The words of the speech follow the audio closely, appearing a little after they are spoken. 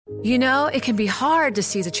You know, it can be hard to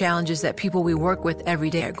see the challenges that people we work with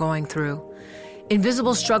every day are going through.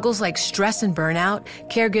 Invisible struggles like stress and burnout,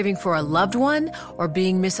 caregiving for a loved one, or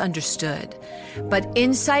being misunderstood. But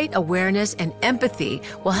insight, awareness, and empathy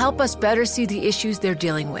will help us better see the issues they're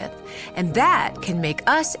dealing with. And that can make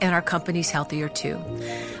us and our companies healthier too.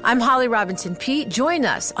 I'm Holly Robinson Peete. Join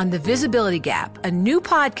us on The Visibility Gap, a new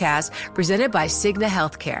podcast presented by Cigna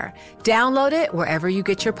Healthcare. Download it wherever you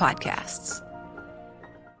get your podcasts.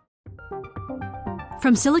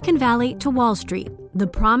 From Silicon Valley to Wall Street, the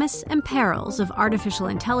promise and perils of artificial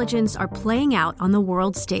intelligence are playing out on the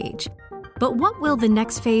world stage. But what will the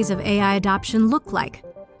next phase of AI adoption look like?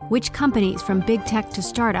 Which companies, from big tech to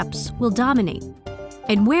startups, will dominate?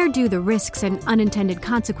 And where do the risks and unintended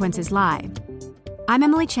consequences lie? I'm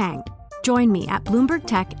Emily Chang. Join me at Bloomberg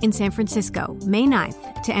Tech in San Francisco, May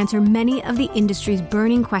 9th, to answer many of the industry's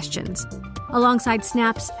burning questions, alongside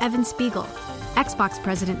Snap's Evan Spiegel, Xbox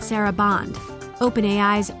President Sarah Bond,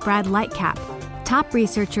 OpenAI's Brad Lightcap, top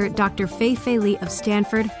researcher Dr. Fei Li of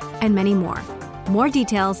Stanford, and many more. More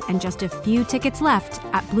details and just a few tickets left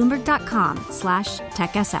at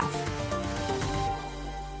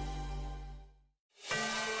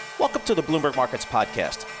Bloomberg.com/TechSF. Welcome to the Bloomberg Markets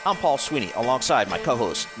Podcast. I'm Paul Sweeney, alongside my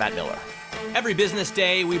co-host, Matt Miller. Every business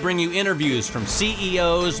day, we bring you interviews from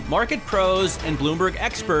CEOs, market pros, and Bloomberg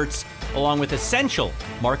experts, along with essential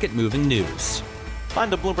market-moving news. Find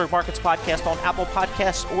the Bloomberg Markets Podcast on Apple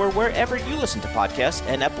Podcasts or wherever you listen to podcasts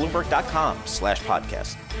and at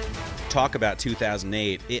Bloomberg.com/podcast. Talk about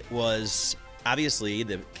 2008. It was obviously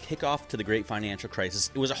the kickoff to the great financial crisis.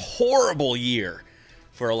 It was a horrible year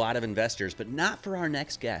for a lot of investors, but not for our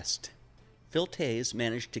next guest. Phil Taze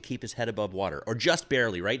managed to keep his head above water, or just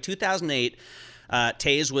barely, right? 2008,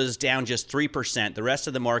 Taze was down just 3%. The rest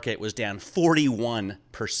of the market was down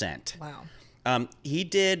 41%. Wow. He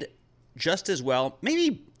did just as well,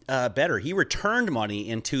 maybe better. He returned money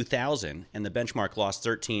in 2000, and the benchmark lost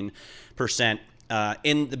 13%.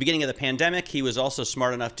 In the beginning of the pandemic, he was also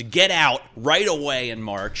smart enough to get out right away in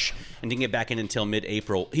March and didn't get back in until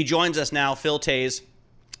mid-April. He joins us now, Phil Taze.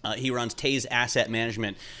 He runs Taze Asset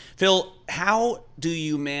Management. Phil, how do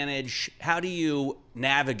you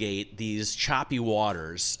navigate these choppy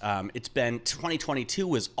waters? 2022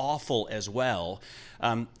 was awful as well.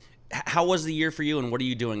 How was the year for you, and what are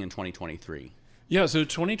you doing in 2023? Yeah, so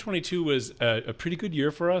 2022 was a pretty good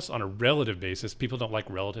year for us on a relative basis. People don't like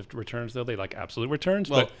relative returns, though. They like absolute returns.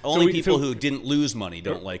 Well, but only people who didn't lose money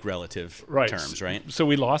don't like relative terms, right? So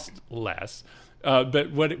we lost less.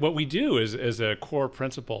 But what we do is, as a core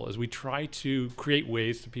principle, is we try to create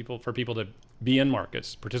ways for people to be in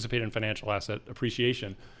markets, participate in financial asset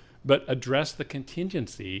appreciation, but address the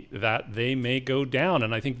contingency that they may go down.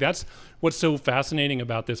 And I think that's what's so fascinating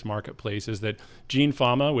about this marketplace, is that Gene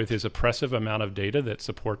Fama, with his oppressive amount of data that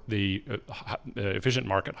support the efficient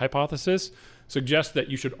market hypothesis, suggests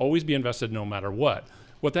that you should always be invested no matter what.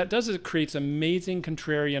 What that does is it creates amazing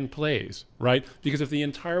contrarian plays, right? Because if the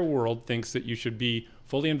entire world thinks that you should be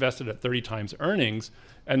fully invested at 30 times earnings,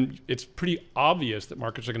 and it's pretty obvious that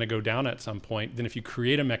markets are going to go down at some point, then if you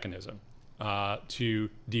create a mechanism to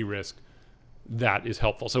de-risk, that is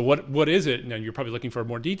helpful. So what is it? Now, you're probably looking for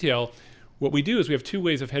more detail. What we do is we have two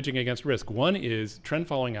ways of hedging against risk. One is trend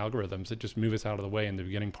following algorithms that just move us out of the way in the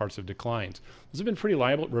beginning parts of declines. Those have been pretty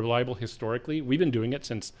reliable historically. We've been doing it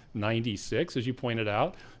since '96, as you pointed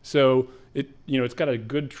out. So it's got a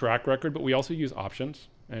good track record, but we also use options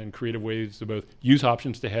and creative ways to both use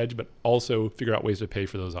options to hedge, but also figure out ways to pay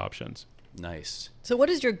for those options. Nice. So what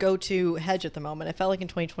is your go-to hedge at the moment? I felt like in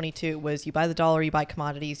 2022 was you buy the dollar, you buy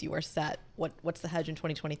commodities, you are set. What's the hedge in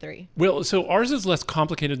 2023? Well, so ours is less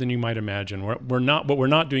complicated than you might imagine. What we're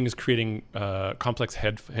not doing is creating complex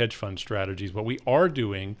hedge fund strategies. What we are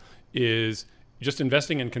doing is just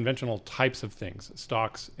investing in conventional types of things,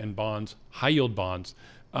 stocks and bonds, high yield bonds.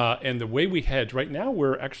 And the way we hedge right now,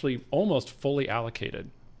 we're actually almost fully allocated.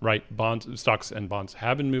 Right, stocks and bonds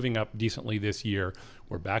have been moving up decently this year.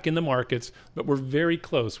 We're back in the markets, but we're very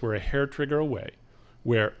close. We're a hair trigger away,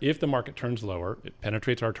 where if the market turns lower, it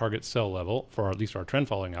penetrates our target sell level for at least our trend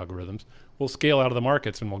following algorithms. We'll scale out of the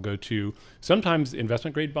markets and we'll go to sometimes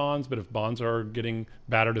investment grade bonds, but if bonds are getting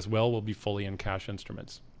battered as well, we'll be fully in cash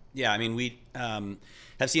instruments. Yeah, I mean, we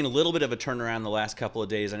have seen a little bit of a turnaround the last couple of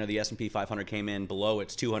days. I know the S&P 500 came in below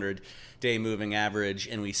its 200-day moving average,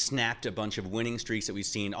 and we snapped a bunch of winning streaks that we've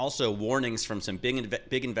seen. Also, warnings from some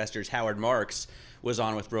big investors. Howard Marks was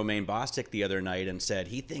on with Romaine Bostick the other night and said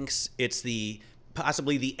he thinks it's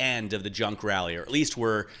possibly the end of the junk rally, or at least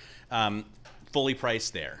we're fully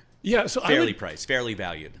priced there. Yeah, so fairly priced, fairly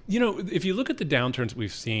valued. If you look at the downturns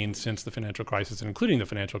we've seen since the financial crisis, and including the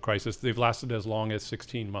financial crisis, they've lasted as long as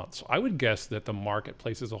 16 months. So I would guess that the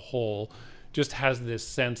marketplace as a whole just has this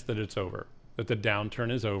sense that it's over, that the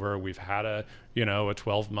downturn is over. We've had a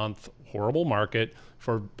 12-month horrible market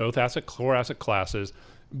for both core asset classes.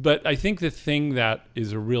 But I think the thing that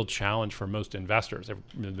is a real challenge for most investors,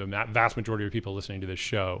 the vast majority of people listening to this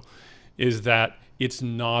show, is that it's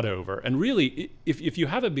not over. And really, if you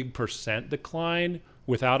have a big percent decline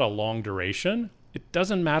without a long duration, it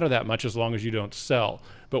doesn't matter that much as long as you don't sell.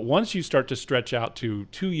 But once you start to stretch out to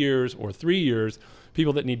 2 years or 3 years,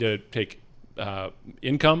 people that need to take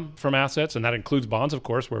income from assets, and that includes bonds, of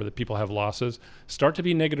course, where the people have losses, start to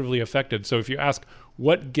be negatively affected. So if you ask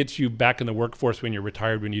what gets you back in the workforce when you're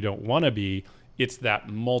retired when you don't want to be, it's that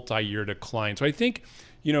multi-year decline. So I think,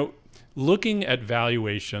 looking at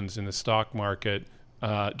valuations in the stock market,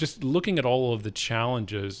 just looking at all of the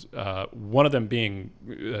challenges, one of them being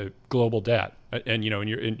global debt. And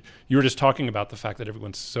you were just talking about the fact that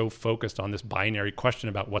everyone's so focused on this binary question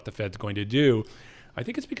about what the Fed's going to do. I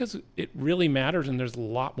think it's because it really matters, and there's a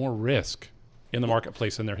lot more risk in the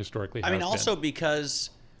marketplace than there historically has been. Also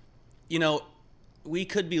because, we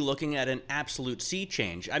could be looking at an absolute sea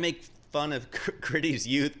change. I make fun of Critty's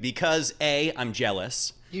youth because A, I'm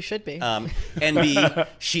jealous. You should be. And B,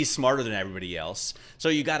 she's smarter than everybody else. So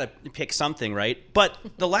you got to pick something, right? But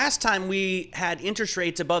the last time we had interest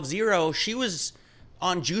rates above zero, she was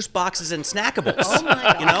on juice boxes and snackables. Oh my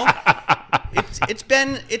God.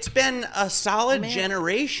 It's been a solid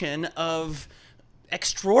generation of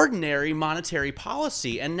extraordinary monetary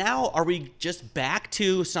policy, and now are we just back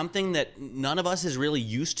to something that none of us is really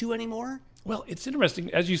used to anymore? Well, it's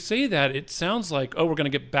interesting. As you say that, it sounds like, we're going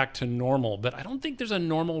to get back to normal. But I don't think there's a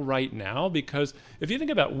normal right now, because if you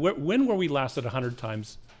think about when were we last at 100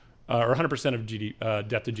 times or 100% of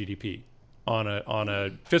debt to GDP on a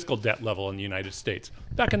fiscal debt level in the United States?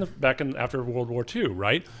 Back in after World War II,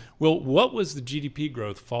 right? Well, what was the GDP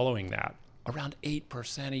growth following that? Around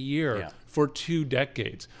 8% a year for 2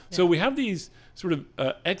 decades. Yeah. So we have these sort of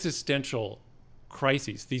existential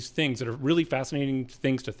crises, these things that are really fascinating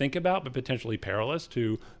things to think about, but potentially perilous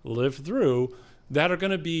to live through, that are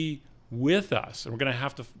going to be with us, and we're going to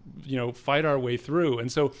have to, fight our way through.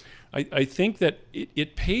 And so I think that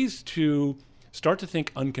it pays to start to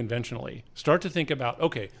think unconventionally. Start to think about,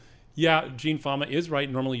 okay, yeah, Gene Fama is right.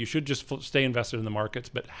 Normally, you should just stay invested in the markets,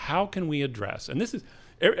 but how can we address? And this is,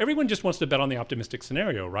 everyone just wants to bet on the optimistic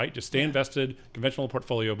scenario, right? Just stay invested, conventional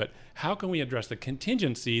portfolio, but how can we address the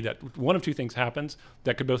contingency that one of two things happens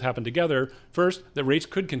that could both happen together? First, that rates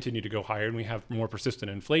could continue to go higher and we have more persistent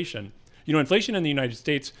inflation. Inflation in the United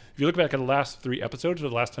States, if you look back at the last 3 episodes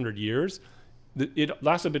of the last 100 years, it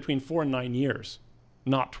lasted between 4 and 9 years,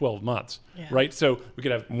 not 12 months, right? So we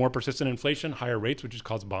could have more persistent inflation, higher rates, which has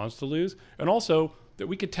caused bonds to lose, and also that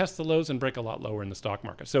we could test the lows and break a lot lower in the stock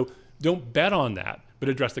market. So don't bet on that, but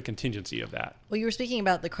address the contingency of that. Well, you were speaking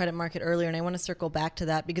about the credit market earlier, and I want to circle back to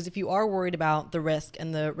that, because if you are worried about the risk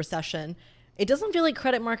and the recession, it doesn't feel like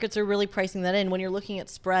credit markets are really pricing that in when you're looking at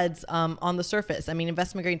spreads on the surface. I mean,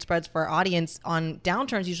 investment grade spreads for our audience on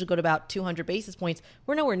downturns usually go to about 200 basis points.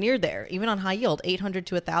 We're nowhere near there. Even on high yield, 800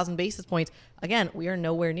 to 1,000 basis points. Again, we are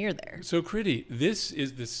nowhere near there. So, Critty, this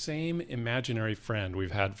is the same imaginary friend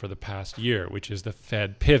we've had for the past year, which is the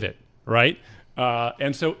Fed pivot, right?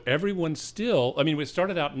 And so everyone's still, we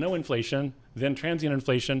started out no inflation, then transient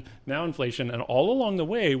inflation, now inflation. And all along the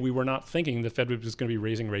way, we were not thinking the Fed was going to be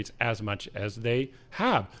raising rates as much as they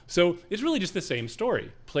have. So it's really just the same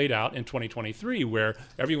story played out in 2023, where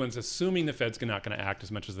everyone's assuming the Fed's not going to act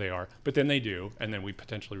as much as they are, but then they do. And then we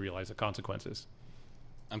potentially realize the consequences.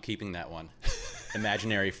 I'm keeping that one.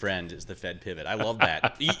 Imaginary friend is the Fed pivot. I love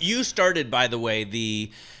that. You started, by the way,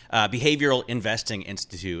 the Behavioral Investing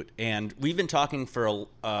Institute, and we've been talking for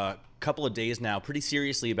a couple of days now pretty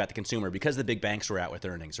seriously about the consumer because the big banks were out with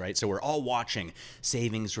earnings, right? So we're all watching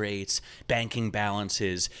savings rates, banking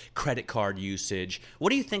balances, credit card usage.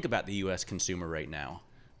 What do you think about the U.S. consumer right now?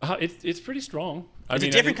 It's pretty strong. It's a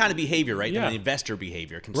different kind of behavior, right, than the investor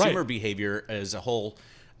behavior. Consumer behavior as a whole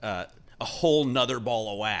nother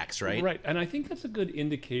ball of wax, right? Right, and I think that's a good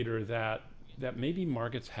indicator that maybe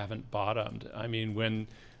markets haven't bottomed. I mean,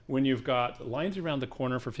 when you've got lines around the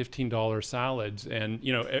corner for $15 salads, and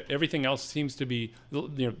everything else seems to be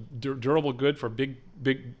durable good for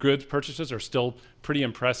big goods purchases are still pretty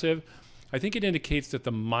impressive. I think it indicates that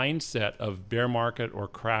the mindset of bear market or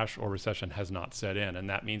crash or recession has not set in, and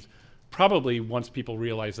that means probably once people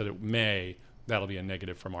realize that that'll be a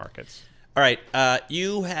negative for markets. All right,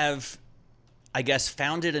 you have I guess,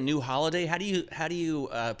 founded a new holiday. How do you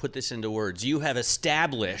put this into words? You have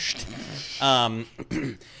established an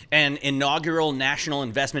inaugural National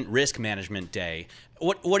Investment Risk Management Day.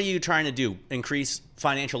 What are you trying to do? Increase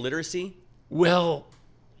financial literacy? Well,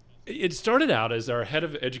 it started out as our head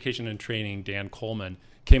of education and training, Dan Coleman,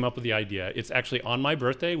 came up with the idea. It's actually on my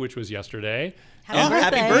birthday, which was yesterday.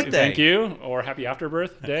 Happy birthday. Thank you. Or happy after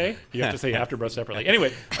birth day. You have to say after birth separately.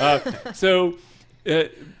 Anyway,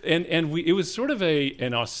 it was sort of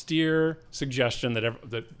an austere suggestion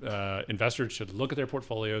that investors should look at their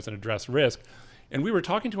portfolios and address risk. And we were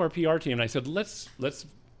talking to our PR team, and I said, let's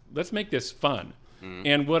make this fun.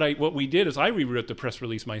 And what we did is I rewrote the press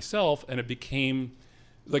release myself, and it became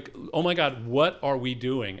like, oh my God, what are we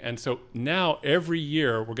doing? And so now every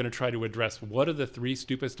year we're going to try to address what are the 3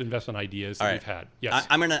 stupidest investment ideas that we've had. Yes,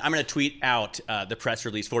 I'm gonna tweet out the press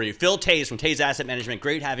release for you. Phil Tays from Tays Asset Management.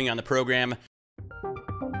 Great having you on the program.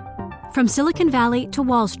 From Silicon Valley to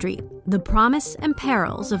Wall Street, the promise and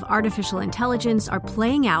perils of artificial intelligence are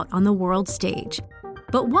playing out on the world stage.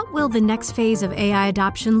 But what will the next phase of AI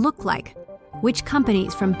adoption look like? Which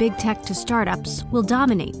companies from big tech to startups will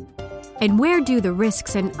dominate? And where do the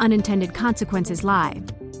risks and unintended consequences lie?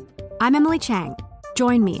 I'm Emily Chang.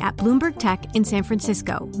 Join me at Bloomberg Tech in San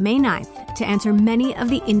Francisco, May 9th, to answer many of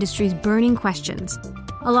the industry's burning questions,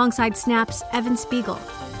 alongside Snap's Evan Spiegel,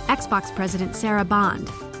 Xbox President Sarah Bond,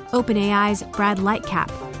 OpenAI's Brad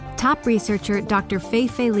Lightcap, top researcher Dr. Fei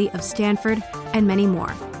Li of Stanford, and many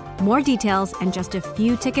more. More details and just a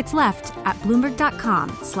few tickets left at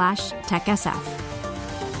Bloomberg.com/TechSF.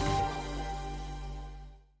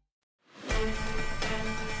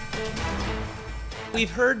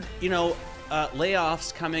 We've heard,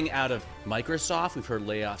 layoffs coming out of Microsoft. We've heard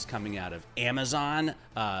layoffs coming out of Amazon.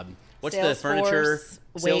 What's the furniture?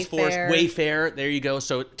 Salesforce, Wayfair. There you go.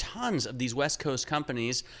 So tons of these West Coast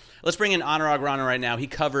companies. Let's bring in Anurag Rana right now. He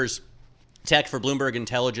covers tech for Bloomberg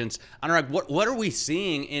Intelligence. Anurag, what are we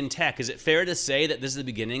seeing in tech? Is it fair to say that this is the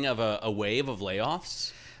beginning of a wave of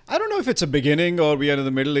layoffs? I don't know if it's a beginning or we are in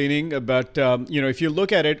the middle inning, but if you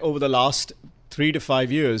look at it over the last 3 to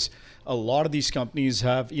 5 years, a lot of these companies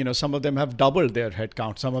have, some of them have doubled their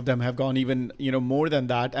headcount. Some of them have gone even, more than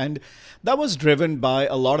that. And that was driven by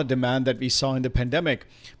a lot of demand that we saw in the pandemic.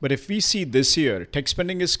 But if we see this year, tech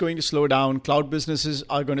spending is going to slow down, cloud businesses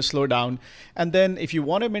are going to slow down. And then if you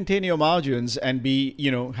want to maintain your margins and be,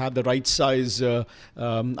 have the right size,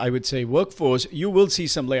 I would say, workforce, you will see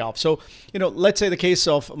some layoffs. So, let's say the case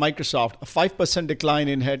of Microsoft, a 5% decline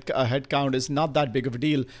in headcount is not that big of a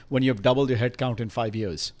deal when you've doubled your headcount in 5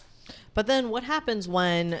 years. But then what happens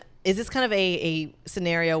is this kind of a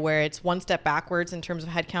scenario where it's one step backwards in terms of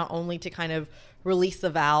headcount only to kind of release the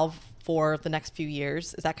valve for the next few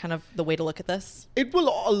years? Is that kind of the way to look at this? A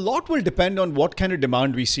lot will depend on what kind of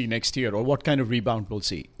demand we see next year or what kind of rebound we'll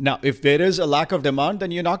see. Now, if there is a lack of demand, then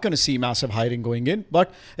you're not going to see massive hiring going in.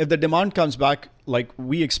 But if the demand comes back like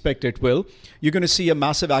we expect it will, you're going to see a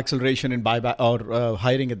massive acceleration in buyback or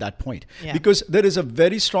hiring at that point. Yeah. Because there is a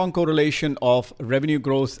very strong correlation of revenue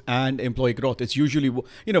growth and employee growth. It's usually,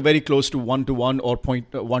 very close to 1-to-1 or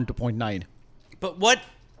 0.1 to 0.9. But what,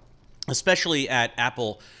 especially at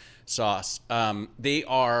Alphabet,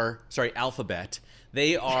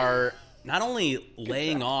 they are not only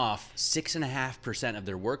laying off 6.5% of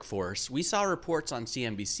their workforce. We saw reports on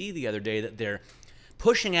CNBC the other day that they're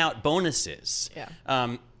pushing out bonuses. Yeah.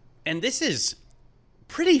 And this is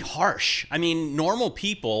pretty harsh. I mean, normal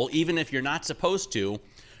people, even if you're not supposed to,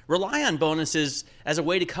 rely on bonuses as a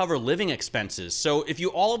way to cover living expenses. So if you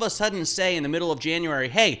all of a sudden say in the middle of January,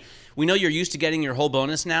 hey, we know you're used to getting your whole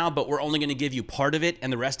bonus now, but we're only going to give you part of it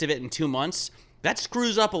and the rest of it in 2 months, that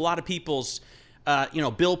screws up a lot of people's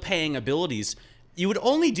bill-paying abilities. You would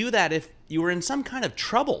only do that if you were in some kind of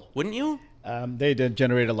trouble, wouldn't you? They did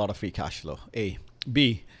generate a lot of free cash flow, A.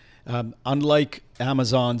 B, unlike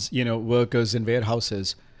Amazon's workers in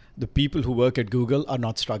warehouses, the people who work at Google are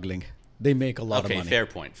not struggling. They make a lot of money. Okay,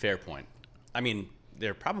 fair point. I mean,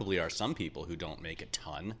 there probably are some people who don't make a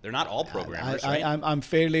ton. They're not all programmers, right? I'm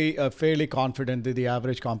fairly confident that the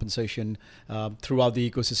average compensation throughout the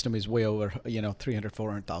ecosystem is way over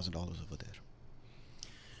 $300,000-$400,000 over there.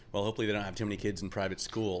 Well, hopefully they don't have too many kids in private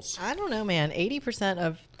schools. I don't know, man. 80%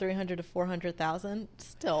 of 300 to 400,000,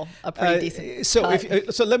 still a pretty decent.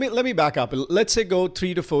 So let me back up. Let's say go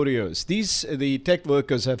 3 to 4 years. The tech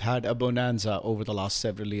workers have had a bonanza over the last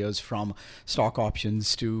several years, from stock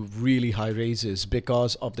options to really high raises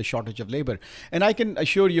because of the shortage of labor. And I can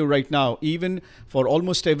assure you right now, even for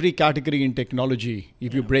almost every category in technology,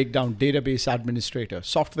 if you break down database administrator,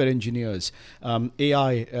 software engineers,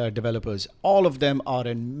 AI developers, all of them are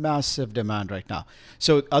in massive demand right now.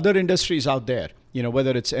 So other industries out there,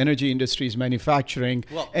 whether it's energy industries, manufacturing,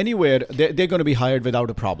 anywhere, they're going to be hired without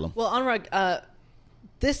a problem. Well, Anurag,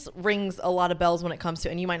 this rings a lot of bells when it comes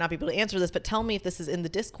to, and you might not be able to answer this, but tell me if this is in the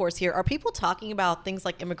discourse here. Are people talking about things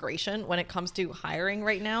like immigration when it comes to hiring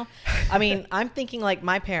right now? I mean, I'm thinking like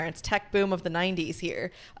my parents, tech boom of the 90s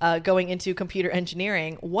here, going into computer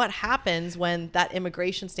engineering. What happens when that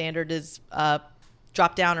immigration standard is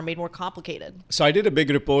dropped down or made more complicated? So I did a big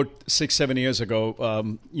report 6-7 years ago,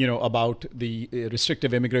 about the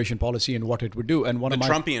restrictive immigration policy and what it would do. And the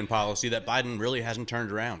Trumpian policy that Biden really hasn't turned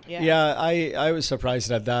around. Yeah, I was surprised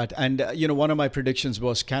at that. And, one of my predictions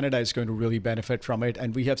was Canada is going to really benefit from it.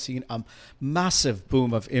 And we have seen a massive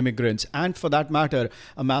boom of immigrants, and for that matter,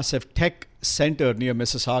 a massive tech center near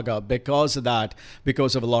Mississauga because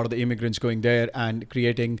of a lot of the immigrants going there and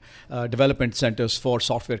creating development centers for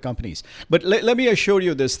software companies. But let me assure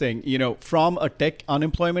you this thing, from a tech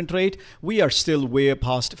unemployment rate, we are still way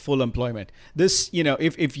past full employment. This,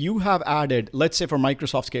 if you have added, let's say for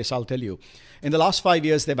Microsoft's case, I'll tell you, in the last 5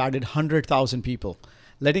 years, they've added 100,000 people.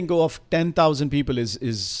 Letting go of 10,000 people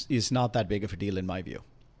is not that big of a deal in my view.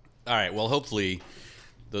 All right, well, hopefully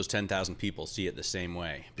those 10,000 people see it the same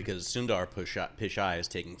way, because Sundar Pichai is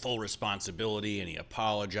taking full responsibility and he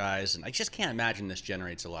apologized. And I just can't imagine this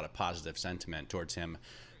generates a lot of positive sentiment towards him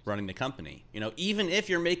running the company. Even if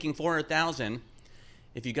you're making $400,000,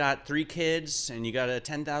 if you got 3 kids and you got a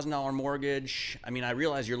 $10,000 mortgage, I mean, I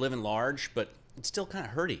realize you're living large, but it's still kind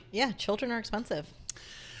of hurty. Yeah, children are expensive.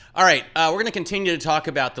 All right, we're going to continue to talk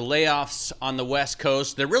about the layoffs on the West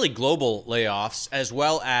Coast. They're really global layoffs, as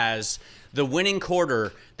well as the winning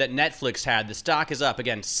quarter that Netflix had. The stock is up,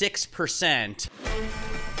 again, 6%.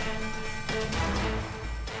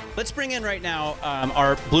 Let's bring in right now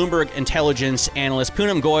our Bloomberg intelligence analyst.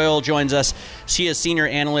 Poonam Goyal joins us. She is senior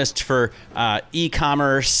analyst for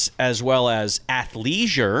e-commerce as well as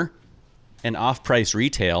athleisure and off-price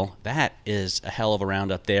retail. That is a hell of a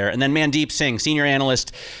roundup there. And then Mandeep Singh, senior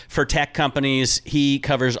analyst for tech companies. He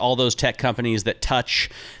covers all those tech companies that touch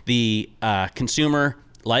the consumer,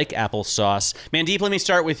 like applesauce. Mandeep, let me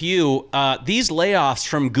start with you. These layoffs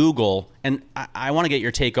from Google, and I want to get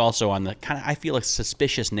your take also on the kind of, I feel, a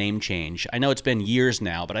suspicious name change. I know it's been years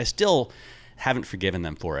now, but I still haven't forgiven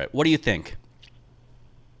them for it. What do you think?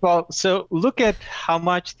 Well, so look at how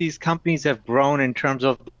much these companies have grown in terms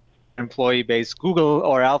of employee base. Google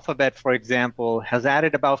or Alphabet, for example, has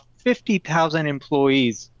added about 50,000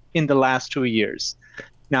 employees in the last 2 years.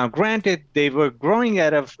 Now, granted, they were growing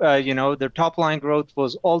out of, their top line growth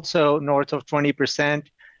was also north of 20%,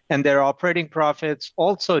 and their operating profits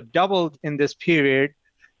also doubled in this period.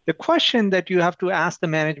 The question that you have to ask the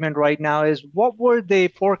management right now is, what were they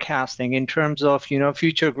forecasting in terms of,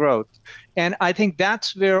 future growth? And I think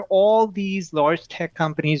that's where all these large tech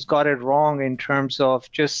companies got it wrong in terms of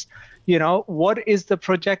just, what is the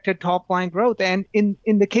projected top line growth? And in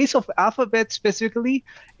the case of Alphabet specifically,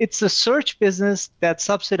 it's the search business that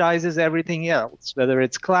subsidizes everything else, whether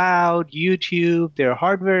it's cloud, YouTube, their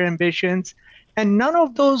hardware ambitions. And none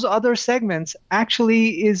of those other segments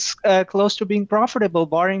actually is close to being profitable,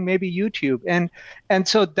 barring maybe YouTube. And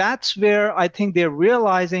so that's where I think they're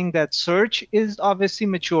realizing that search is obviously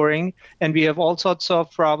maturing, and we have all sorts of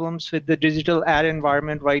problems with the digital ad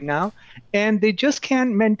environment right now. And they just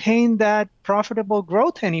can't maintain that profitable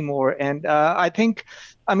growth anymore. And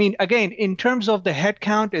again, in terms of the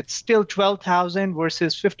headcount, it's still 12,000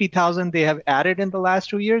 versus 50,000 they have added in the last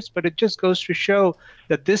 2 years. But it just goes to show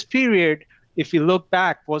that this period, if you look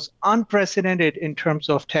back, was unprecedented in terms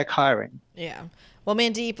of tech hiring. Yeah. Well,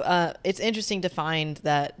 Mandeep, it's interesting to find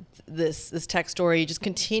that this tech story just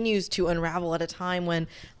continues to unravel at a time when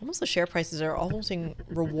almost the share prices are almost being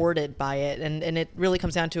rewarded by it. And it really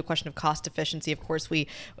comes down to a question of cost efficiency. Of course, we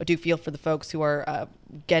do feel for the folks who are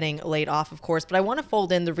getting laid off, of course. But I want to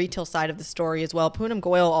fold in the retail side of the story as well. Poonam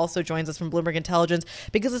Goyal also joins us from Bloomberg Intelligence,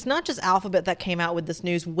 because it's not just Alphabet that came out with this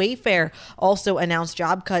news. Wayfair also announced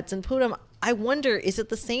job cuts. And Poonam, I wonder, is it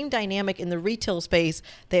the same dynamic in the retail space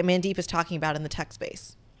that Mandeep is talking about in the tech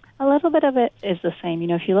space? A little bit of it is the same.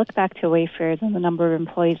 If you look back to Wayfair and the number of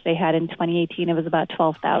employees they had in 2018, it was about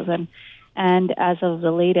 12,000. And as of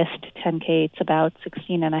the latest 10K, it's about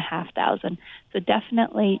 16,500. So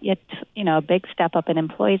definitely it's, a big step up in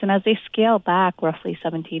employees. And as they scale back roughly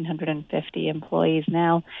 1,750 employees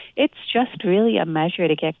now, it's just really a measure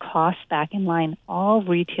to get costs back in line. All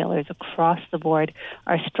retailers across the board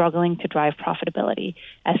are struggling to drive profitability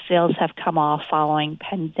as sales have come off following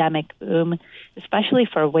pandemic boom, especially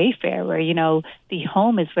for Wayfair, where, the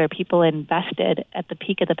home is where people invested at the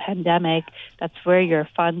peak of the pandemic. That's where your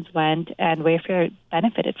funds went. and Wayfair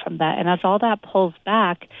benefited from that. And as all that pulls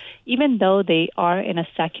back, even though they are in a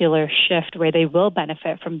secular shift where they will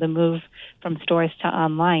benefit from the move from stores to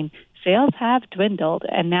online, sales have dwindled,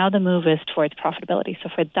 and now the move is towards profitability. So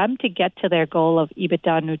for them to get to their goal of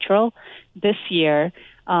EBITDA neutral this year,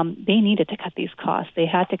 they needed to cut these costs. They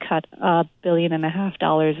had to cut $1.5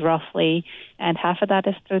 billion roughly, and half of that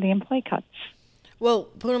is through the employee cuts. Well,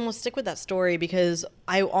 Poonam, we'll stick with that story because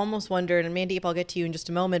I almost wondered, and Mandeep, I'll get to you in just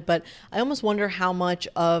a moment, but I almost wonder how much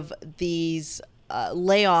of these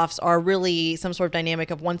layoffs are really some sort of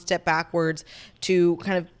dynamic of one step backwards to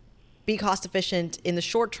kind of be cost efficient in the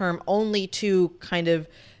short term, only to kind of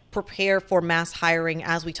prepare for mass hiring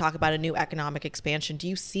as we talk about a new economic expansion. Do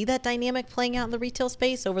you see that dynamic playing out in the retail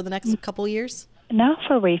space over the next couple of years? Not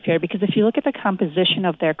for Wayfair, because if you look at the composition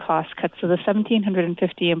of their cost cuts, so the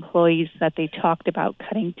 1,750 employees that they talked about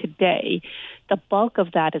cutting today, the bulk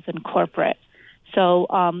of that is in corporate. So,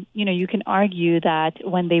 you can argue that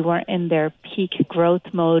when they weren't in their peak growth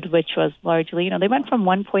mode, which was largely, they went from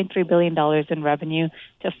 $1.3 billion in revenue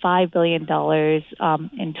to $5 billion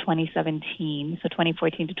in 2017, so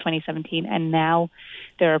 2014 to 2017, and now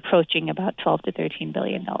they're approaching about $12 to $13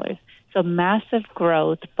 billion. So massive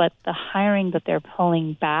growth, but the hiring that they're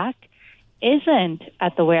pulling back isn't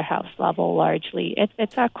at the warehouse level largely.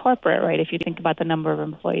 It's at corporate, right? If you think about the number of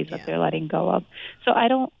employees that they're letting go of. So I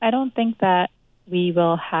don't think that we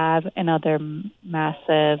will have another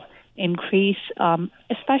massive increase,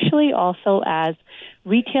 especially also as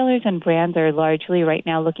retailers and brands are largely right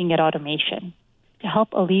now looking at automation to help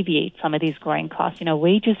alleviate some of these growing costs.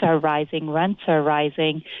 Wages are rising, rents are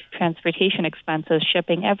rising, transportation expenses,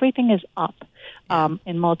 shipping, everything is up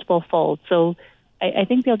in multiple folds. So I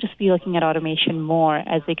think they'll just be looking at automation more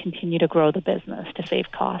as they continue to grow the business to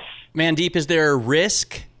save costs. Mandeep, is there a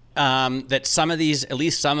risk that at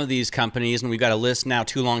least some of these companies, and we've got a list now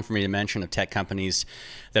too long for me to mention of tech companies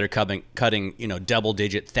that are cutting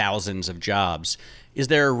double-digit thousands of jobs. Is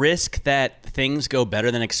there a risk that things go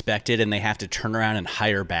better than expected and they have to turn around and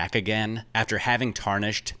hire back again after having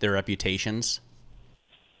tarnished their reputations?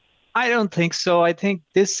 I don't think so. I think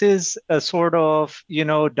this is a sort of,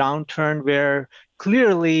 downturn where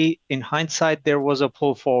clearly in hindsight, there was a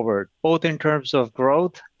pull forward, both in terms of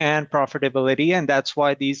growth and profitability. And that's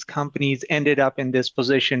why these companies ended up in this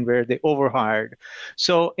position where they overhired.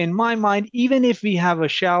 So in my mind, even if we have a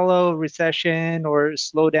shallow recession or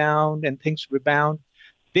slowdown and things rebound,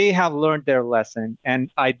 they have learned their lesson.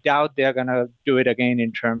 And I doubt they're going to do it again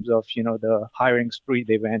in terms of, the hiring spree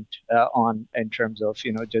they went on in terms of,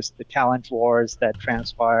 just the talent wars that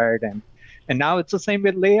transpired. And now it's the same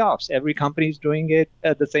with layoffs. Every company is doing it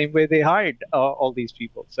the same way they hired all these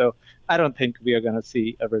people. So I don't think we are going to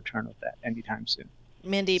see a return of that anytime soon.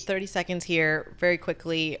 Mandeep, 30 seconds here, very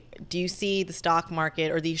quickly. Do you see the stock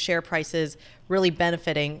market or these share prices really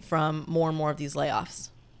benefiting from more and more of these layoffs?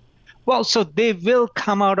 Well, so they will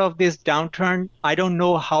come out of this downturn. I don't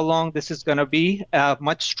know how long this is going to be,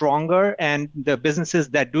 much stronger. And the businesses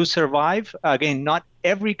that do survive, again, not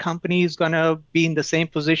every company is going to be in the same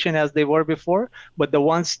position as they were before, but the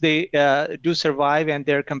ones they do survive and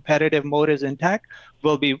their competitive mode is intact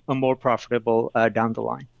will be more profitable down the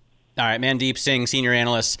line. All right, Mandeep Singh, Senior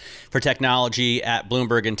Analyst for Technology at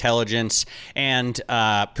Bloomberg Intelligence, and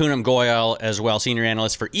Poonam Goyal as well, Senior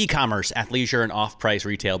Analyst for E-commerce, Athleisure and Off-Price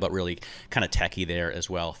Retail, but really kind of techie there as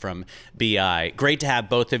well from BI. Great to have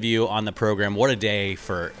both of you on the program. What a day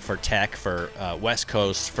for tech, for West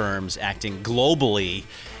Coast firms acting globally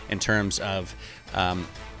in terms of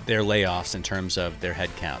their layoffs, in terms of their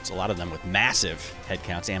headcounts. A lot of them with massive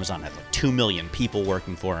headcounts. Amazon had like 2 million people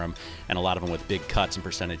working for them, and a lot of them with big cuts in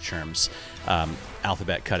percentage terms.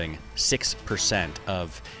 Alphabet cutting 6%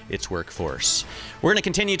 of its workforce. We're going to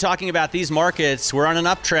continue talking about these markets. We're on an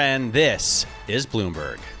uptrend. This is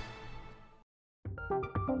Bloomberg.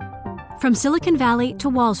 From Silicon Valley to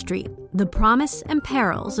Wall Street, the promise and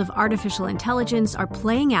perils of artificial intelligence are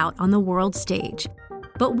playing out on the world stage.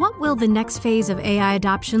 But what will the next phase of AI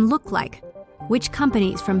adoption look like? Which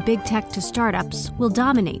companies from big tech to startups will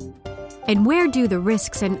dominate? And where do the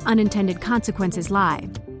risks and unintended consequences lie?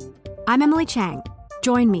 I'm Emily Chang.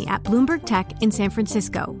 Join me at Bloomberg Tech in San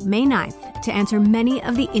Francisco, May 9th, to answer many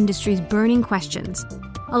of the industry's burning questions,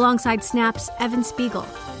 alongside Snap's Evan Spiegel,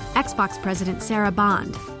 Xbox President Sarah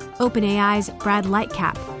Bond, OpenAI's Brad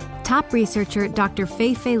Lightcap, top researcher Dr.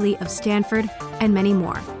 Fei-Fei Li of Stanford, and many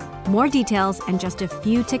more. More details and just a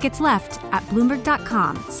few tickets left at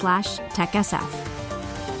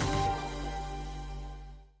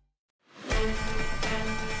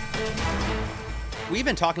Bloomberg.com/TechSF. We've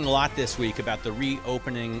been talking a lot this week about the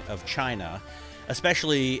reopening of China,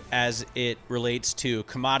 especially as it relates to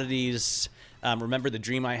commodities. Remember the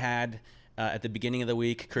dream I had at the beginning of the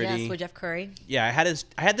week, Kriti? Yes, with Jeff Curry. Yeah,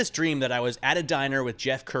 I had this dream that I was at a diner with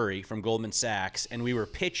Jeff Curry from Goldman Sachs, and we were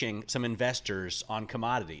pitching some investors on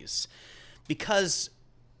commodities. Because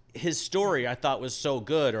his story I thought was so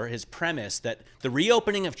good, or his premise, that the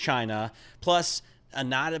reopening of China plus a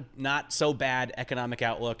not so bad economic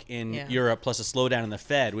outlook in Europe plus a slowdown in the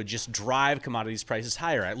Fed would just drive commodities prices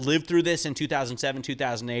higher. I lived through this in 2007,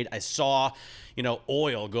 2008. I saw,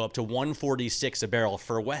 oil go up to $146 a barrel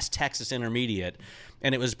for West Texas Intermediate,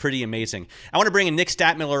 and it was pretty amazing. I want to bring in Nick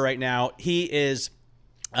Statmiller right now. He is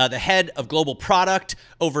the head of global product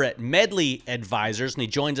over at Medley Advisors, and he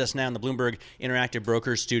joins us now in the Bloomberg Interactive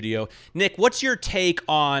Brokers studio. Nick, what's your take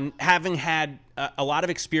on having had a lot of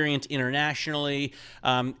experience internationally,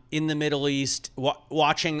 in the Middle East,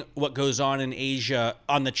 watching what goes on in Asia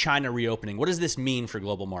on the China reopening? What does this mean for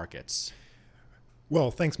global markets? Well,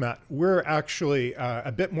 thanks, Matt. We're actually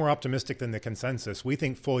a bit more optimistic than the consensus. We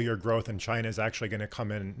think full-year growth in China is actually going to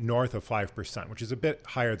come in north of 5%, which is a bit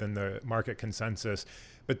higher than the market consensus.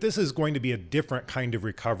 But this is going to be a different kind of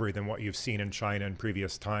recovery than what you've seen in China in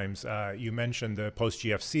previous times. You mentioned the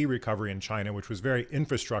post-GFC recovery in China, which was very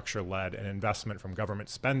infrastructure-led and investment from government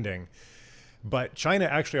spending. But China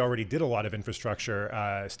actually already did a lot of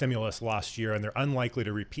infrastructure stimulus last year, and they're unlikely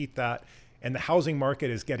to repeat that. And the housing market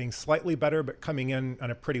is getting slightly better, but coming in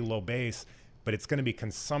on a pretty low base. But it's going to be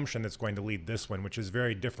consumption that's going to lead this one, which is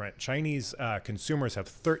very different. Chinese consumers have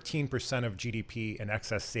 13% of GDP in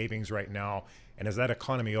excess savings right now. And as that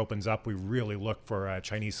economy opens up, we really look for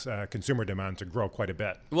Chinese consumer demand to grow quite a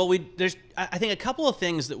bit. Well, there's, I think, a couple of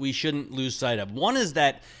things that we shouldn't lose sight of. One is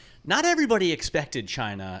that not everybody expected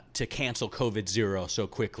China to cancel COVID-0 so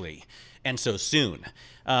quickly and so soon.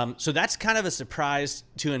 So that's kind of a surprise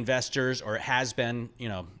to investors, or it has been,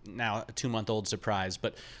 now a 2-month-old surprise.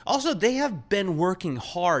 But also, they have been working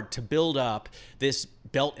hard to build up this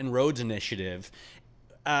Belt and Roads initiative,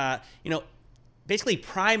 basically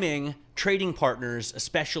priming trading partners,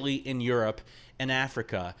 especially in Europe and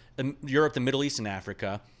Africa, the Middle East and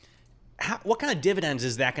Africa. What kind of dividends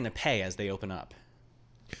is that going to pay as they open up?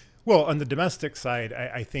 Well, on the domestic side,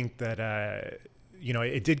 I think that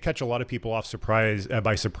it did catch a lot of people off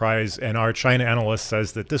by surprise. And our China analyst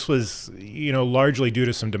says that this was, largely due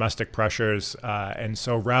to some domestic pressures. And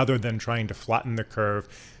so rather than trying to flatten the curve,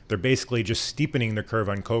 they're basically just steepening the curve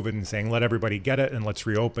on COVID and saying, let everybody get it and let's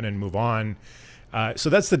reopen and move on.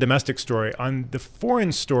 So that's the domestic story. On the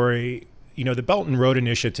foreign story, the Belt and Road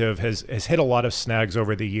Initiative has hit a lot of snags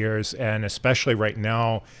over the years. And especially right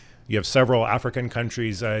now, you have several African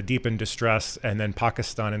countries deep in distress, and then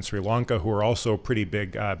Pakistan and Sri Lanka, who are also pretty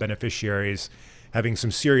big beneficiaries, having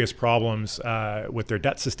some serious problems with their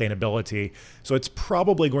debt sustainability. So it's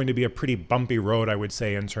probably going to be a pretty bumpy road, I would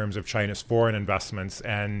say, in terms of China's foreign investments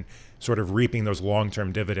and sort of reaping those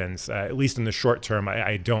long-term dividends. At least in the short term,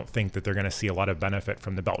 I don't think that they're going to see a lot of benefit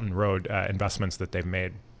from the Belt and Road investments that they've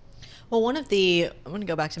made. Well, I'm going to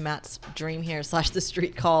go back to Matt's dream here / the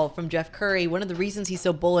street call from Jeff Curry. One of the reasons he's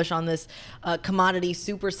so bullish on this commodity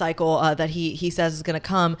super cycle that he says is going to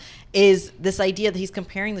come is this idea that he's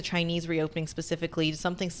comparing the Chinese reopening specifically to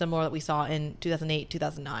something similar that we saw in 2008,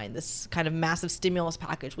 2009, this kind of massive stimulus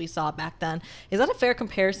package we saw back then. Is that a fair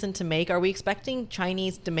comparison to make? Are we expecting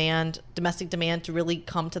Chinese domestic demand to really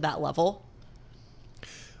come to that level?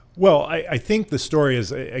 Well, I think the story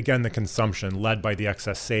is, again, the consumption led by the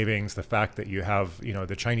excess savings, the fact that you have,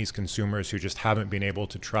 the Chinese consumers who just haven't been able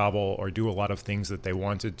to travel or do a lot of things that they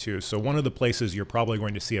wanted to. So one of the places you're probably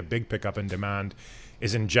going to see a big pickup in demand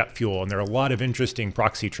is in jet fuel. And there are a lot of interesting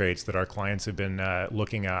proxy trades that our clients have been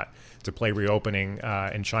looking at to play reopening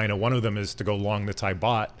in China. One of them is to go long the Thai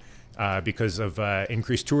baht because of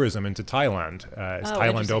increased tourism into Thailand as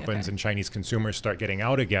Thailand opens and Chinese consumers start getting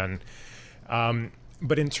out again.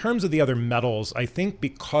 But in terms of the other metals, I think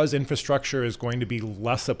because infrastructure is going to be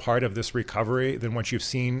less a part of this recovery than what you've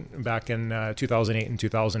seen back in 2008 and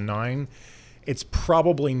 2009, it's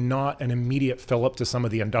probably not an immediate fill-up to some of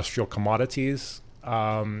the industrial commodities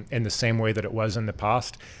in the same way that it was in the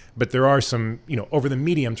past. But there are some, over the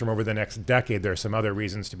medium term, over the next decade, there are some other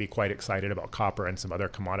reasons to be quite excited about copper and some other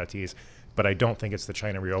commodities. But I don't think it's the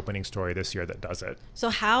China reopening story this year that does it. So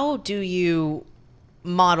how do you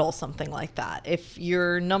model something like that if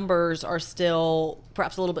your numbers are still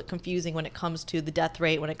perhaps a little bit confusing when it comes to the death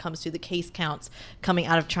rate, when it comes to the case counts coming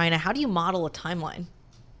out of China? How do you model a timeline?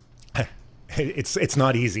 It's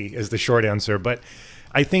not easy is the short answer, but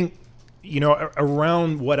I think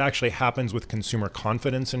around what actually happens with consumer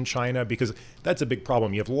confidence in China, because that's a big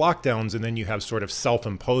problem. You have lockdowns, and then you have sort of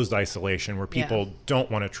self-imposed isolation where people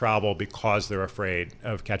don't want to travel because they're afraid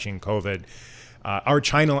of catching COVID. Our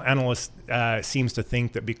China analyst seems to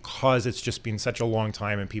think that because it's just been such a long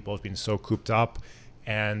time and people have been so cooped up,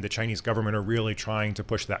 and the Chinese government are really trying to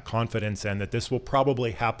push that confidence in, that this will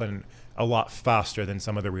probably happen a lot faster than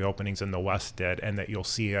some of the reopenings in the West did, and that you'll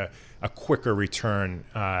see a quicker return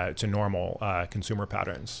to normal consumer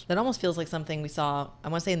patterns. That almost feels like something we saw, I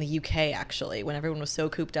want to say in the UK actually, when everyone was so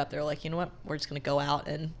cooped up, they were like, you know what, we're just going to go out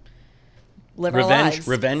and live our lives.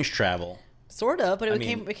 Revenge travel. Sort of, but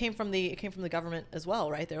it came from the government as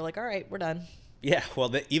well, right? They were like, all right, we're done. Yeah,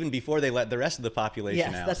 well, even before they let the rest of the population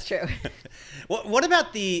out. Yes, that's true. What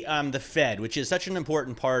about the Fed, which is such an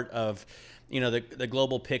important part of the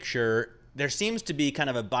global picture? There seems to be kind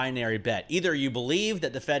of a binary bet. Either you believe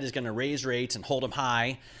that the Fed is going to raise rates and hold them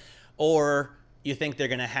high, or you think they're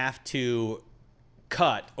going to have to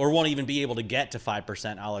cut or won't even be able to get to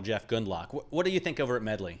 5%, a la Jeff Gundlach. What do you think over at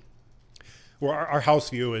Medley? Well, our house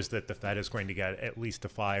view is that the Fed is going to get at least to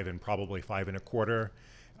 5 and probably 5 1/4.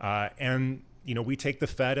 And we take the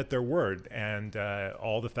Fed at their word, and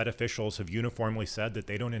all the Fed officials have uniformly said that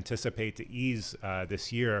they don't anticipate to ease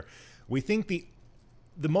this year. We think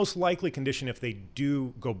the most likely condition, if they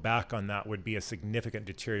do go back on that, would be a significant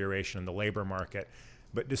deterioration in the labor market.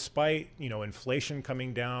 But despite inflation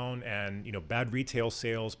coming down and bad retail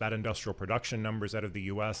sales, bad industrial production numbers out of the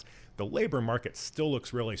U.S., the labor market still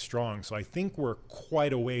looks really strong. So I think we're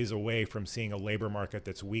quite a ways away from seeing a labor market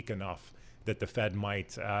that's weak enough that the Fed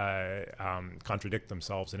might contradict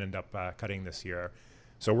themselves and end up cutting this year.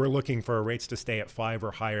 So we're looking for rates to stay at 5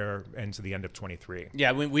 or higher into the end of 23.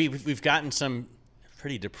 Yeah, we've gotten some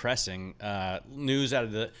pretty depressing news out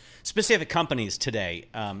of the specific companies today.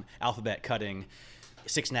 Alphabet cutting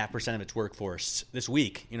 6.5% of its workforce this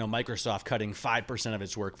week. Microsoft cutting 5% of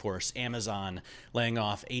its workforce. Amazon laying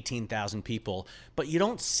off 18,000 people. But you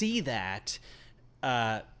don't see that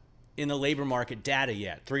in the labor market data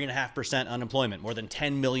yet. 3.5% unemployment, more than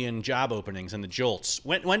 10 million job openings in the JOLTS.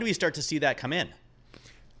 When do we start to see that come in?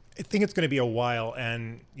 I think it's going to be a while,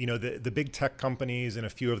 and the big tech companies and a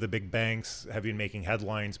few of the big banks have been making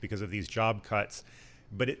headlines because of these job cuts,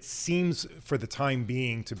 but it seems for the time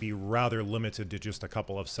being to be rather limited to just a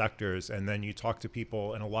couple of sectors. And then you talk to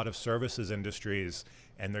people in a lot of services industries,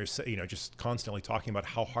 and they're just constantly talking about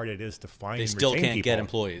how hard it is to find and retain people. They still can't get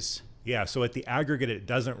employees. Yeah, so at the aggregate, it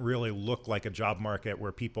doesn't really look like a job market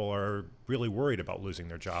where people are really worried about losing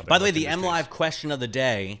their job. By the way, the MLive question of the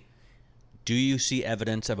day: do you see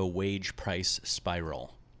evidence of a wage price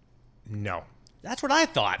spiral? No. That's what I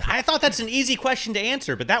thought. I thought that's an easy question to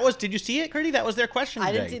answer, but did you see it, Curdy? That was their question today.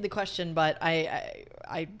 I didn't see the question, but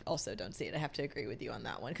I also don't see it. I have to agree with you on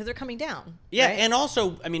that one because they're coming down. Yeah, right? And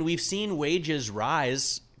also, we've seen wages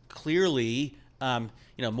rise clearly,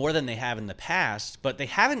 more than they have in the past, but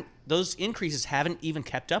those increases haven't even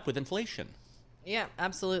kept up with inflation. Yeah,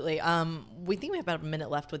 absolutely. We think we have about a minute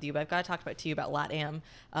left with you, but I've got to talk to you about LatAm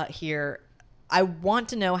here. I want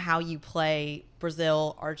to know how you play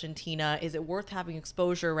Brazil, Argentina. Is it worth having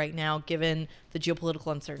exposure right now given the geopolitical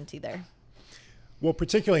uncertainty there? Well,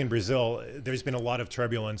 particularly in Brazil, there's been a lot of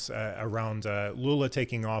turbulence around Lula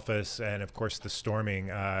taking office, and of course the storming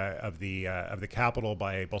of the capital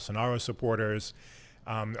by Bolsonaro supporters.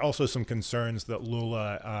 Also some concerns that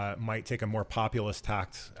Lula might take a more populist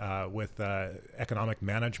tact with economic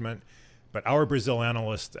management. But our Brazil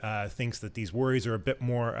analyst thinks that these worries are a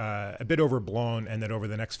bit overblown, and that over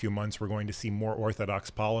the next few months we're going to see more orthodox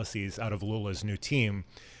policies out of Lula's new team.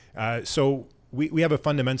 So we have a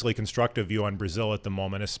fundamentally constructive view on Brazil at the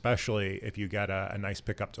moment, especially if you get a nice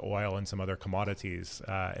pickup to oil and some other commodities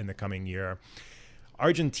in the coming year.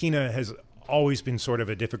 Argentina has always been sort of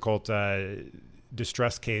a difficult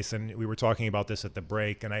distress case, and we were talking about this at the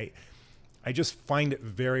break, and I just find it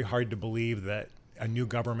very hard to believe that a new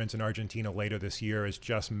government in Argentina later this year is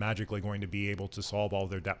just magically going to be able to solve all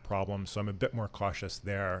their debt problems. So I'm a bit more cautious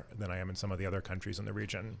there than I am in some of the other countries in the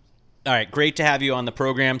region. All right, great to have you on the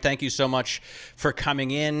program. Thank you so much for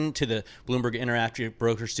coming in to the Bloomberg Interactive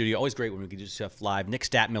Broker Studio. Always great when we can do stuff live. Nick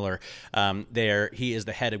Statmiller, he is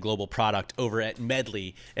the head of global product over at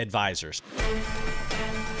Medley Advisors.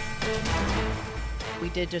 We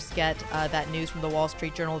did just get that news from the Wall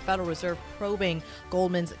Street Journal. The Federal Reserve probing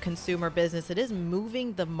Goldman's consumer business. It is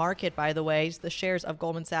moving the market, by the way. The shares of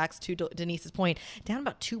Goldman Sachs, to Denise's point, down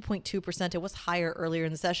about 2.2%. It was higher earlier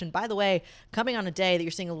in the session. By the way, coming on a day that you're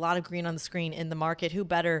seeing a lot of green on the screen in the market, who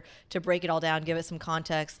better to break it all down, give it some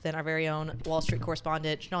context than our very own Wall Street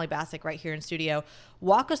correspondent, Sonali Basak, right here in studio.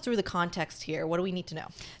 Walk us through the context here. What do we need to know?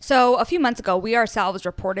 So a few months ago, we ourselves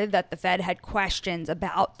reported that the Fed had questions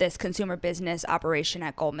about this consumer business operation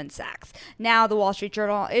at Goldman Sachs. Now, the Wall Street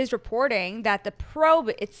Journal is reporting that the probe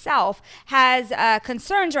itself has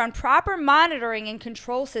concerns around proper monitoring and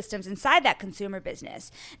control systems inside that consumer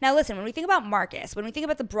business. Now, listen, when we think about Marcus, when we think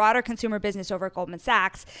about the broader consumer business over at Goldman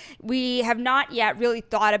Sachs, we have not yet really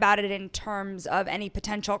thought about it in terms of any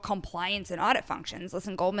potential compliance and audit functions.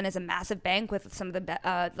 Listen, Goldman is a massive bank with some of the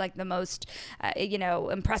the most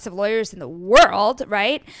impressive lawyers in the world,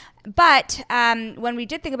 right? But when we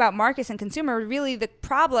did think about Marcus and consumer, really the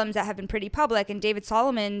problems that have been pretty public, and David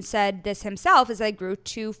Solomon said this himself, is they grew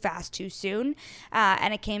too fast too soon,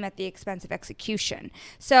 and it came at the expense of execution.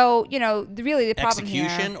 So, really the problem here...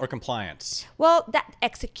 Execution or compliance? Well, that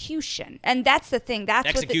execution. And that's the thing. That's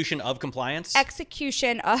execution of compliance?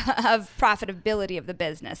 Execution of profitability of the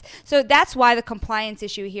business. So that's why the compliance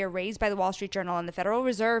issue here raised by the Wall Street Journal and the Federal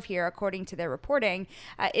Reserve here, according to their reporting,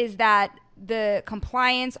 is that the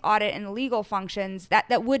compliance, audit, and legal functions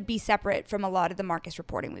that would be separate from a lot of the Marcus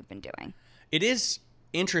reporting we've been doing. It is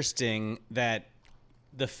interesting that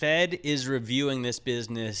the Fed is reviewing this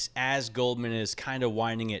business as Goldman is kind of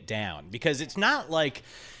winding it down, because it's not like,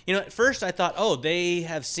 at first I thought, they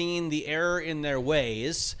have seen the error in their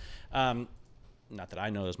ways. Not that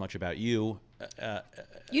I know as much about you.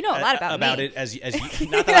 You know a lot about me. It as you,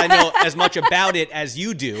 not that I know as much about it as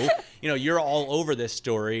you do. You're all over this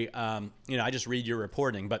story. I just read your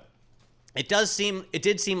reporting, but it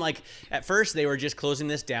did seem like at first they were just closing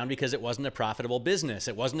this down because it wasn't a profitable business.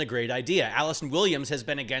 It wasn't a great idea. Allison Williams has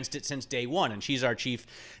been against it since day one, and she's our chief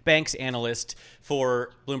banks analyst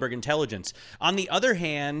for Bloomberg Intelligence. On the other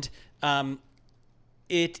hand,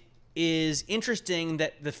 it is interesting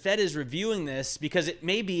that the Fed is reviewing this because it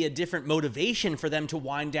may be a different motivation for them to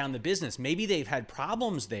wind down the business. Maybe they've had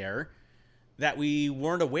problems there that we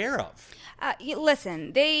weren't aware of.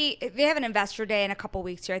 Listen, they have an investor day in a couple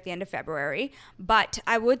weeks here at the end of February, but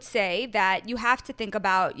I would say that you have to think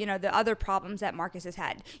about, the other problems that Marcus has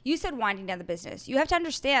had. You said winding down the business. You have to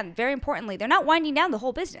understand, very importantly, they're not winding down the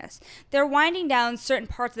whole business. They're winding down certain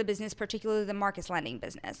parts of the business, particularly the Marcus lending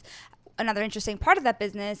business. Another interesting part of that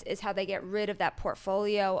business is how they get rid of that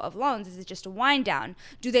portfolio of loans. Is it just a wind down?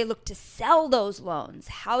 Do they look to sell those loans?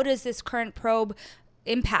 How does this current probe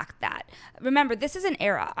impact that? Remember, this is an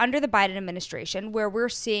era under the Biden administration where we're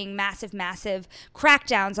seeing massive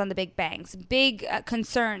crackdowns on the big banks, big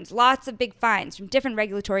concerns, lots of big fines from different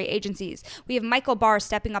regulatory agencies. We have Michael Barr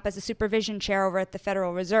stepping up as a supervision chair over at the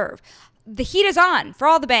Federal Reserve. The heat is on for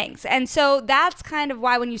all the banks. And so that's kind of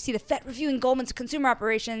why when you see the Fed reviewing Goldman's consumer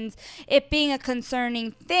operations, it being a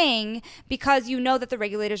concerning thing, because you know that the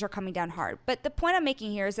regulators are coming down hard. But the point I'm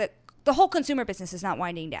making here is that the whole consumer business is not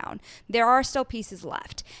winding down. There are still pieces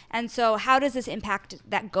left. And so how does this impact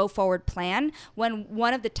that go-forward plan when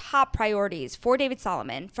one of the top priorities for David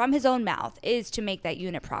Solomon, from his own mouth, is to make that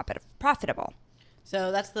unit profitable?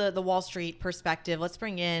 So that's the Wall Street perspective. Let's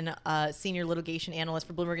bring in senior litigation analyst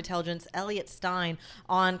for Bloomberg Intelligence, Elliot Stein,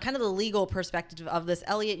 on kind of the legal perspective of this.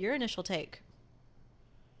 Elliot, your initial take.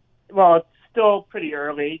 Well, it's still pretty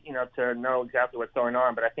early, to know exactly what's going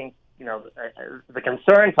on, but I think the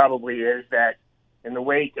concern probably is that in the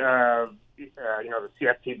wake of, the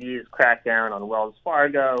CFPB's crackdown on Wells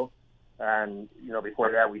Fargo, and,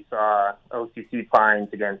 before that we saw OCC fines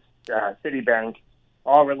against Citibank,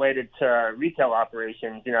 all related to retail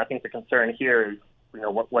operations. I think the concern here is,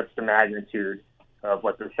 what's the magnitude of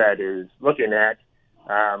what the Fed is looking at.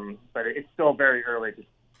 But it's still very early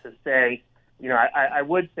to say. I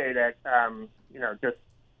would say that, just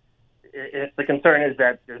if the concern is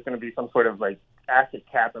that there's going to be some sort of asset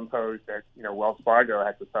cap imposed that, Wells Fargo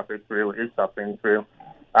has to suffer through, is suffering through,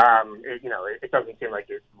 it doesn't seem like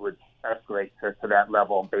it would escalate to that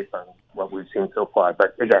level based on what we've seen so far.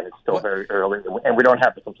 But again, it's still very early, and we don't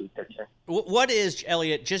have the complete picture. What is,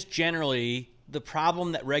 Elliot, just generally the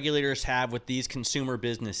problem that regulators have with these consumer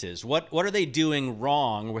businesses? What are they doing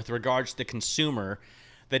wrong with regards to the consumer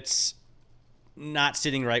that's not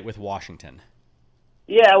sitting right with Washington?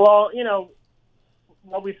 Yeah, well,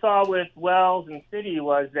 what we saw with Wells and Citi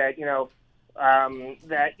was that,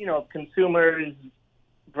 consumers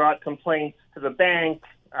brought complaints to the bank.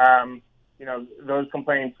 Those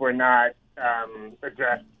complaints were not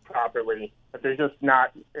addressed properly but there's just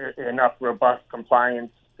not enough robust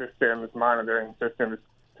compliance systems, monitoring systems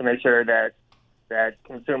to make sure that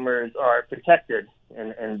consumers are protected.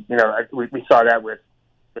 And we saw that with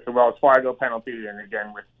the Wells Fargo penalty, and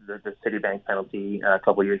again with the Citibank penalty a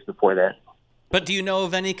couple of years before that. But do you know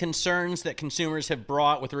of any concerns that consumers have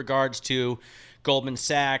brought with regards to Goldman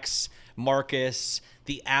Sachs, Marcus,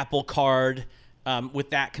 the Apple Card,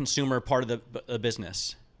 with that consumer part of the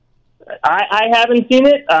business? I haven't seen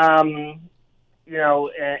it. And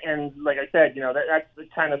like I said, that's the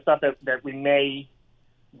kind of stuff that we may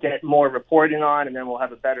get more reporting on, and then we'll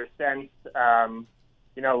have a better sense.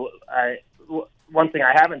 One thing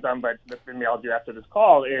I haven't done, but maybe I'll do after this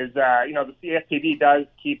call, is the CFPB does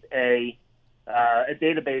keep a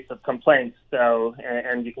database of complaints. So,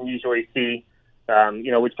 and you can usually see,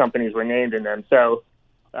 which companies were named in them. So,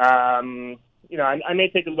 I may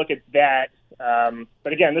take a look at that.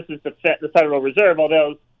 But again, this is the Federal Reserve,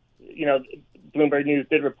 although, Bloomberg News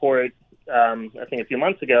did report, I think a few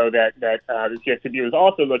months ago that the CFPB was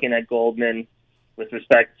also looking at Goldman with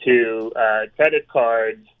respect to credit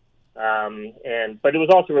cards. But it was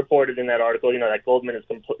also reported in that article, that Goldman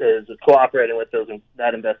is cooperating with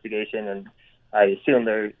that investigation, and I assume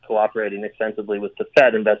they're cooperating extensively with the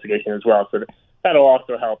Fed investigation as well. So that'll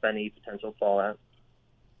also help any potential fallout.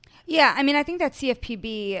 Yeah, I mean, I think that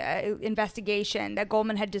CFPB investigation that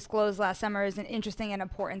Goldman had disclosed last summer is interesting and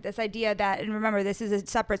important. This idea that, and remember, this is a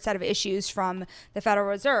separate set of issues from the Federal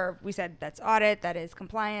Reserve. We said that's audit, that is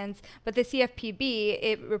compliance, but the CFPB,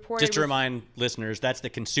 it reported... Just to remind listeners, that's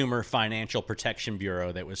the Consumer Financial Protection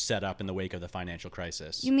Bureau that was set up in the wake of the financial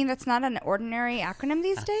crisis. You mean that's not an ordinary acronym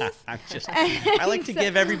these days? I like to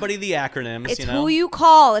give everybody the acronyms. It's who you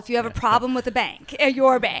call if you have a problem with a bank,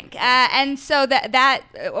 your bank. And so that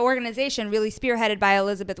organization, really spearheaded by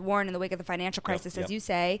Elizabeth Warren in the wake of the financial crisis, as you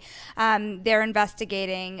say, they're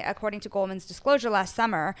investigating, according to Goldman's disclosure last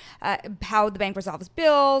summer, how the bank resolves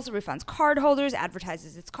bills, refunds cardholders,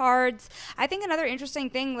 advertises its cards. I think another interesting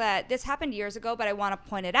thing that this happened years ago, but I want to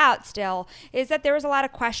point it out still, is that there was a lot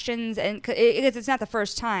of questions, and because it's not the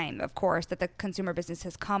first time, of course, that the consumer business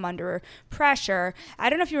has come under pressure. I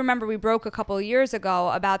don't know if you remember, we broke a couple of years ago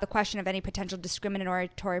about the question of any potential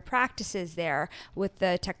discriminatory practices there with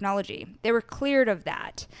the technology. They were cleared of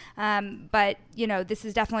that. But, this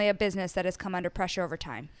is definitely a business that has come under pressure over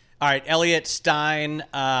time. All right, Elliot Stein,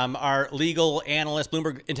 our legal analyst,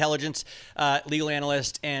 Bloomberg Intelligence legal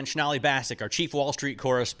analyst, and Shonali Bassick, our chief Wall Street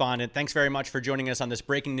correspondent. Thanks very much for joining us on this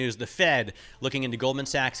breaking news. The Fed looking into Goldman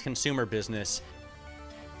Sachs consumer business.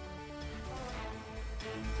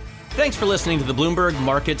 Thanks for listening to the Bloomberg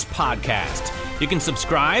Markets Podcast. You can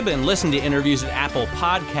subscribe and listen to interviews at Apple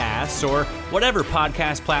Podcasts or whatever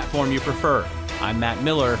podcast platform you prefer. I'm Matt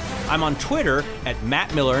Miller. I'm on Twitter at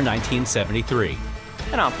MattMiller1973.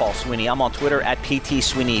 And I'm Paul Sweeney. I'm on Twitter at PT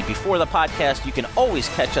Sweeney. Before the podcast, you can always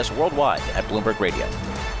catch us worldwide at Bloomberg Radio.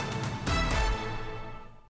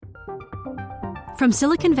 From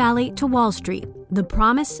Silicon Valley to Wall Street, the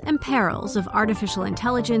promise and perils of artificial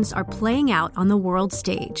intelligence are playing out on the world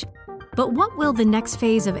stage. But what will the next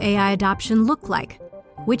phase of AI adoption look like?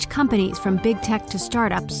 Which companies, from big tech to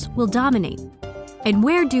startups, will dominate? And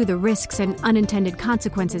where do the risks and unintended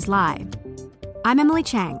consequences lie? I'm Emily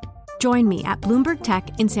Chang. Join me at Bloomberg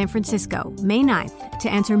Tech in San Francisco, May 9th, to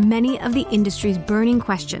answer many of the industry's burning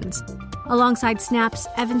questions, alongside Snap's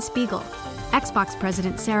Evan Spiegel, Xbox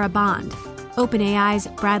President Sarah Bond, OpenAI's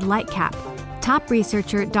Brad Lightcap, top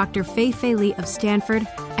researcher Dr. Fei Li of Stanford,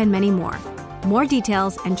 and many more. More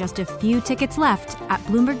details and just a few tickets left at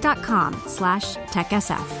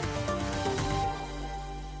Bloomberg.com/TechSF.